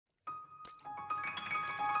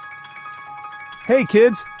Hey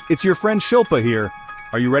kids, it's your friend Shilpa here.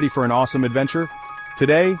 Are you ready for an awesome adventure?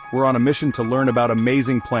 Today, we're on a mission to learn about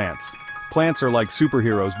amazing plants. Plants are like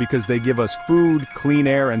superheroes because they give us food, clean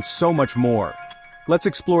air, and so much more. Let's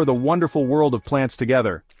explore the wonderful world of plants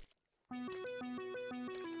together.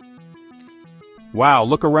 Wow,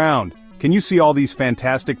 look around. Can you see all these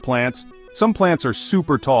fantastic plants? Some plants are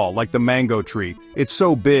super tall, like the mango tree. It's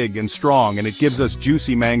so big and strong and it gives us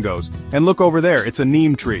juicy mangoes. And look over there, it's a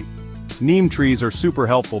neem tree. Neem trees are super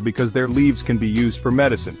helpful because their leaves can be used for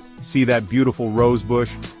medicine. See that beautiful rose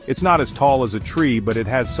bush? It's not as tall as a tree, but it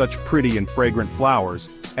has such pretty and fragrant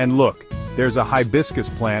flowers. And look, there's a hibiscus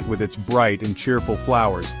plant with its bright and cheerful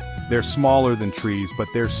flowers. They're smaller than trees, but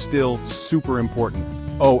they're still super important.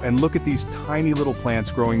 Oh, and look at these tiny little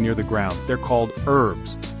plants growing near the ground. They're called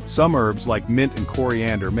herbs. Some herbs, like mint and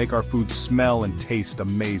coriander, make our food smell and taste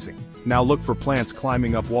amazing. Now look for plants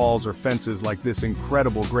climbing up walls or fences like this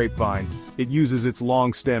incredible grapevine. It uses its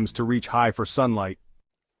long stems to reach high for sunlight.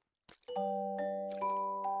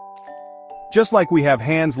 Just like we have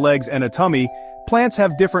hands, legs, and a tummy, plants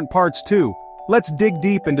have different parts too. Let's dig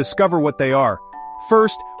deep and discover what they are.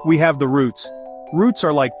 First, we have the roots. Roots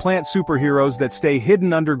are like plant superheroes that stay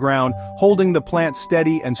hidden underground, holding the plant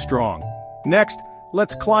steady and strong. Next,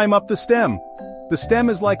 let's climb up the stem. The stem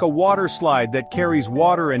is like a water slide that carries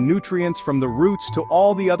water and nutrients from the roots to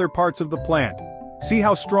all the other parts of the plant. See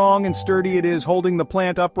how strong and sturdy it is holding the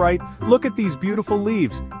plant upright? Look at these beautiful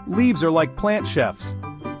leaves. Leaves are like plant chefs.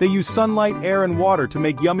 They use sunlight, air, and water to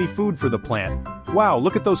make yummy food for the plant. Wow,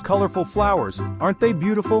 look at those colorful flowers. Aren't they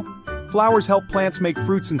beautiful? Flowers help plants make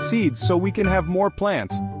fruits and seeds so we can have more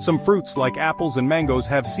plants. Some fruits, like apples and mangoes,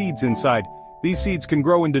 have seeds inside. These seeds can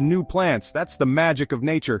grow into new plants. That's the magic of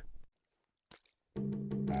nature.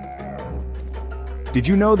 Did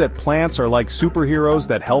you know that plants are like superheroes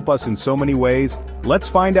that help us in so many ways? Let's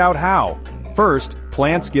find out how. First,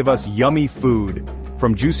 plants give us yummy food.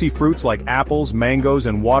 From juicy fruits like apples, mangoes,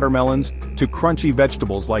 and watermelons, to crunchy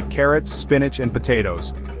vegetables like carrots, spinach, and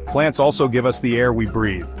potatoes. Plants also give us the air we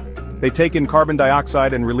breathe. They take in carbon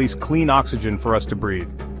dioxide and release clean oxygen for us to breathe.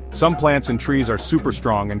 Some plants and trees are super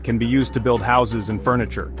strong and can be used to build houses and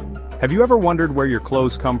furniture. Have you ever wondered where your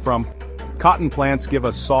clothes come from? Cotton plants give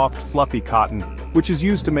us soft, fluffy cotton, which is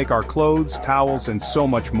used to make our clothes, towels, and so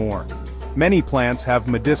much more. Many plants have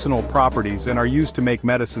medicinal properties and are used to make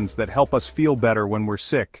medicines that help us feel better when we're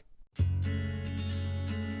sick.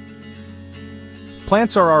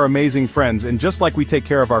 Plants are our amazing friends, and just like we take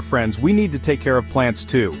care of our friends, we need to take care of plants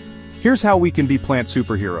too. Here's how we can be plant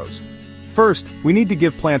superheroes. First, we need to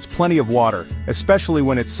give plants plenty of water, especially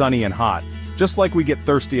when it's sunny and hot. Just like we get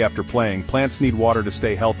thirsty after playing, plants need water to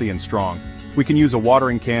stay healthy and strong. We can use a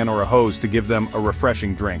watering can or a hose to give them a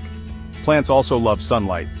refreshing drink. Plants also love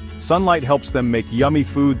sunlight. Sunlight helps them make yummy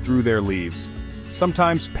food through their leaves.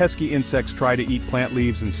 Sometimes pesky insects try to eat plant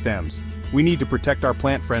leaves and stems. We need to protect our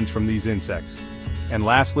plant friends from these insects. And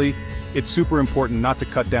lastly, it's super important not to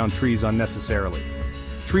cut down trees unnecessarily.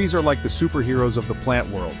 Trees are like the superheroes of the plant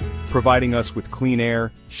world, providing us with clean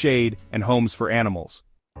air, shade, and homes for animals.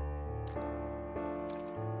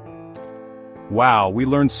 Wow, we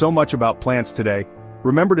learned so much about plants today.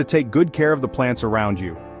 Remember to take good care of the plants around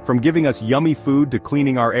you. From giving us yummy food to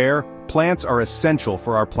cleaning our air, plants are essential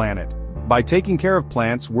for our planet. By taking care of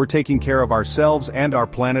plants, we're taking care of ourselves and our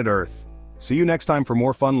planet Earth. See you next time for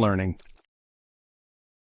more fun learning.